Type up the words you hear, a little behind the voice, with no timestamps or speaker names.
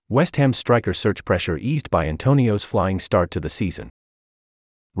West Ham striker search pressure eased by Antonio's flying start to the season.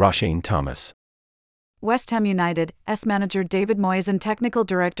 Roshane Thomas. West Ham United's manager David Moyes and technical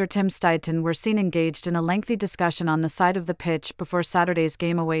director Tim Steidten were seen engaged in a lengthy discussion on the side of the pitch before Saturday's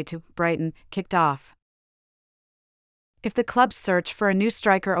game away to Brighton kicked off. If the club's search for a new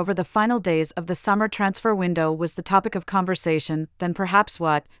striker over the final days of the summer transfer window was the topic of conversation, then perhaps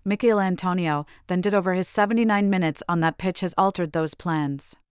what Michail Antonio then did over his 79 minutes on that pitch has altered those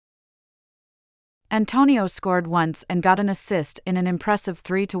plans. Antonio scored once and got an assist in an impressive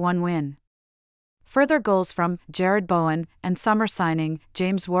 3-1 win. Further goals from Jared Bowen and summer signing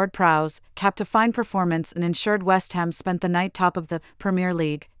James Ward-Prowse capped a fine performance and ensured West Ham spent the night top of the Premier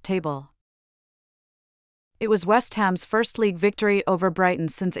League table. It was West Ham's first league victory over Brighton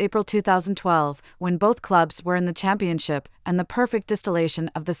since April 2012, when both clubs were in the Championship, and the perfect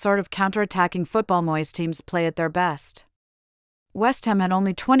distillation of the sort of counter-attacking football Moyes teams play at their best. West Ham had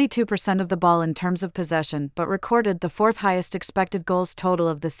only 22% of the ball in terms of possession, but recorded the fourth highest expected goals total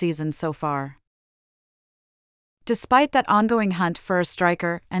of the season so far. Despite that ongoing hunt for a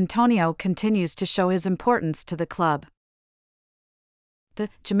striker, Antonio continues to show his importance to the club. The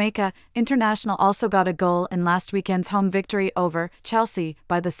Jamaica international also got a goal in last weekend's home victory over Chelsea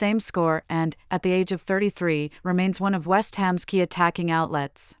by the same score and, at the age of 33, remains one of West Ham's key attacking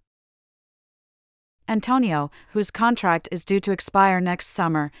outlets. Antonio, whose contract is due to expire next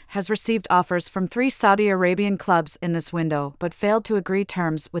summer, has received offers from 3 Saudi Arabian clubs in this window but failed to agree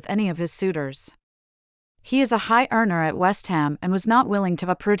terms with any of his suitors. He is a high earner at West Ham and was not willing to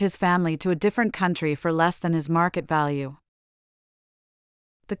uproot his family to a different country for less than his market value.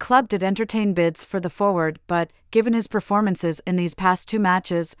 The club did entertain bids for the forward, but, given his performances in these past 2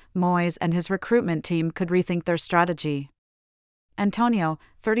 matches, Moyes and his recruitment team could rethink their strategy. Antonio,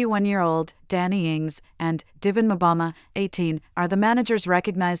 31-year-old, Danny Ings, and Divin Mbama, 18, are the manager's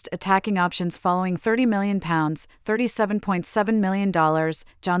recognized attacking options following £30 million, $37.7 million,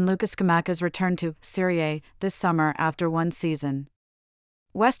 Gianluca Scamacca's return to Serie A this summer after 1 season.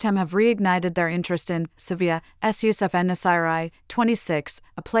 West Ham have reignited their interest in Sevilla's Youssef En-Nesyri, 26,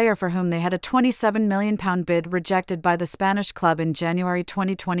 a player for whom they had a £27 million bid rejected by the Spanish club in January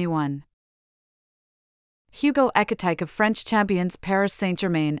 2021. Hugo Ekitike of French champions Paris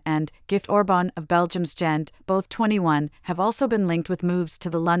Saint-Germain and Gift Orban of Belgium's Gent, both 21, have also been linked with moves to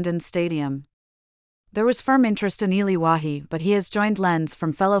the London stadium. There was firm interest in Eli Wahi, but he has joined Lens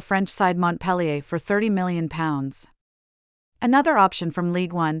from fellow French side Montpellier for £30 million. Another option from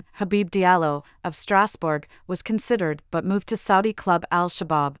Ligue 1, Habib Diallo, of Strasbourg, was considered but moved to Saudi club Al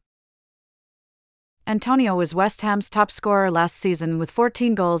Shabab. Antonio was West Ham's top scorer last season with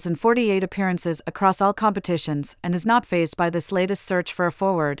 14 goals in 48 appearances across all competitions and is not fazed by this latest search for a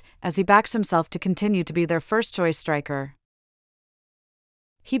forward, as he backs himself to continue to be their first-choice striker.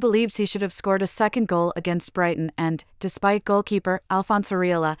 He believes he should have scored a second goal against Brighton and, despite goalkeeper Alphonso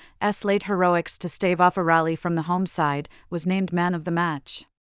Areola's late heroics to stave off a rally from the home side, was named man of the match.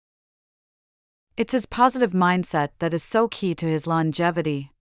 It's his positive mindset that is so key to his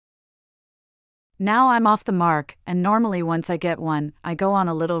longevity. Now I'm off the mark, and normally once I get one, I go on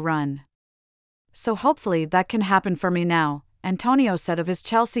a little run. So hopefully that can happen for me now, Antonio said of his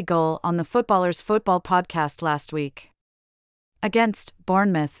Chelsea goal on the Footballers Football podcast last week. Against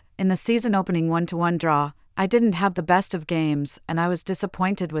Bournemouth, in the season-opening 1-1 draw, I didn't have the best of games and I was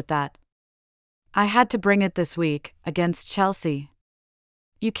disappointed with that. I had to bring it this week, against Chelsea.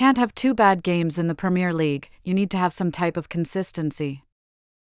 You can't have 2 bad games in the Premier League, you need to have some type of consistency.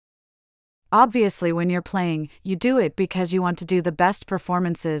 Obviously when you're playing, you do it because you want to do the best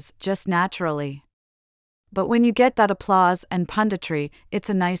performances, just naturally. But when you get that applause and punditry, it's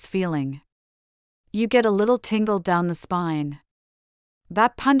a nice feeling. You get a little tingle down the spine.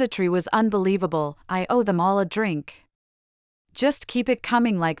 That punditry was unbelievable, I owe them all a drink. Just keep it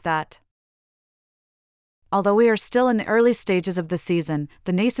coming like that. Although we are still in the early stages of the season,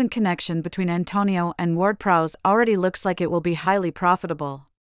 the nascent connection between Antonio and Ward-Prowse already looks like it will be highly profitable.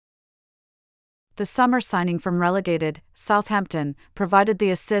 The summer signing from relegated Southampton provided the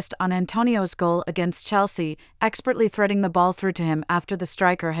assist on Antonio's goal against Chelsea, expertly threading the ball through to him after the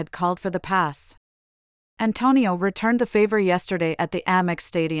striker had called for the pass. Antonio returned the favor yesterday at the Amex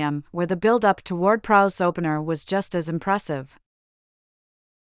Stadium, where the build-up to Ward-Prowse's opener was just as impressive.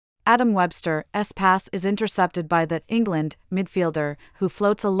 Adam Webster's pass is intercepted by the England midfielder, who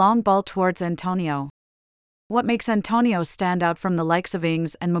floats a long ball towards Antonio. What makes Antonio stand out from the likes of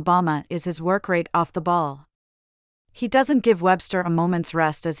Ings and Mbama is his work rate off the ball. He doesn't give Webster a moment's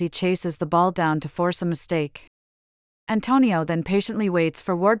rest as he chases the ball down to force a mistake. Antonio then patiently waits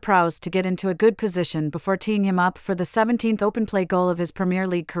for Ward-Prowse to get into a good position before teeing him up for the 17th open play goal of his Premier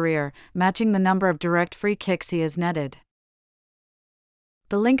League career, matching the number of direct free kicks he has netted.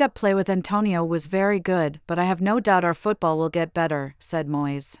 "The link-up play with Antonio was very good, but I have no doubt our football will get better," said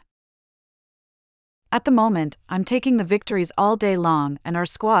Moyes. "At the moment, I'm taking the victories all day long and our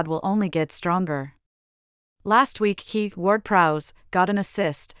squad will only get stronger. Last week Ward-Prowse, got an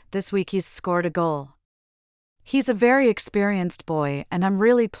assist, this week he's scored a goal. He's a very experienced boy and I'm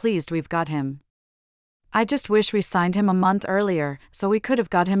really pleased we've got him. I just wish we signed him a month earlier so we could have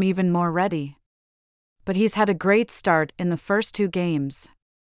got him even more ready. But he's had a great start in the first 2 games."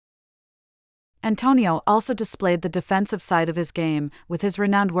 Antonio also displayed the defensive side of his game, with his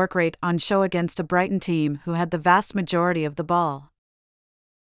renowned work rate on show against a Brighton team who had the vast majority of the ball.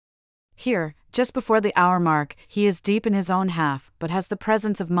 Here, just before the hour mark, he is deep in his own half but has the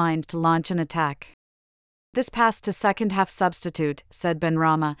presence of mind to launch an attack. "This pass to second-half substitute," said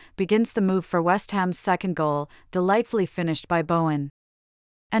Benrahma, begins the move for West Ham's second goal, delightfully finished by Bowen.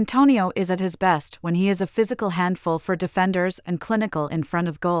 Antonio is at his best when he is a physical handful for defenders and clinical in front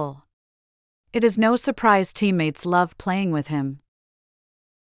of goal. It is no surprise teammates love playing with him.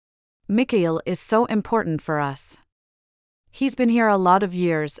 "Mikhail is so important for us. He's been here a lot of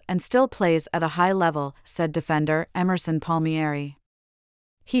years and still plays at a high level," said defender Emerson Palmieri.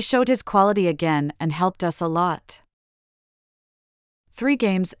 "He showed his quality again and helped us a lot." 3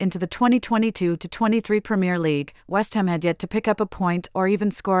 games into the 2022-23 Premier League, West Ham had yet to pick up a point or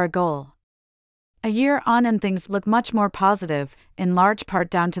even score a goal. A year on and things look much more positive, in large part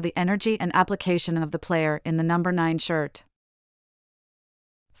down to the energy and application of the player in the number 9 shirt.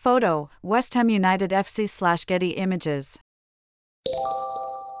 Photo, West Ham United FC / Getty Images.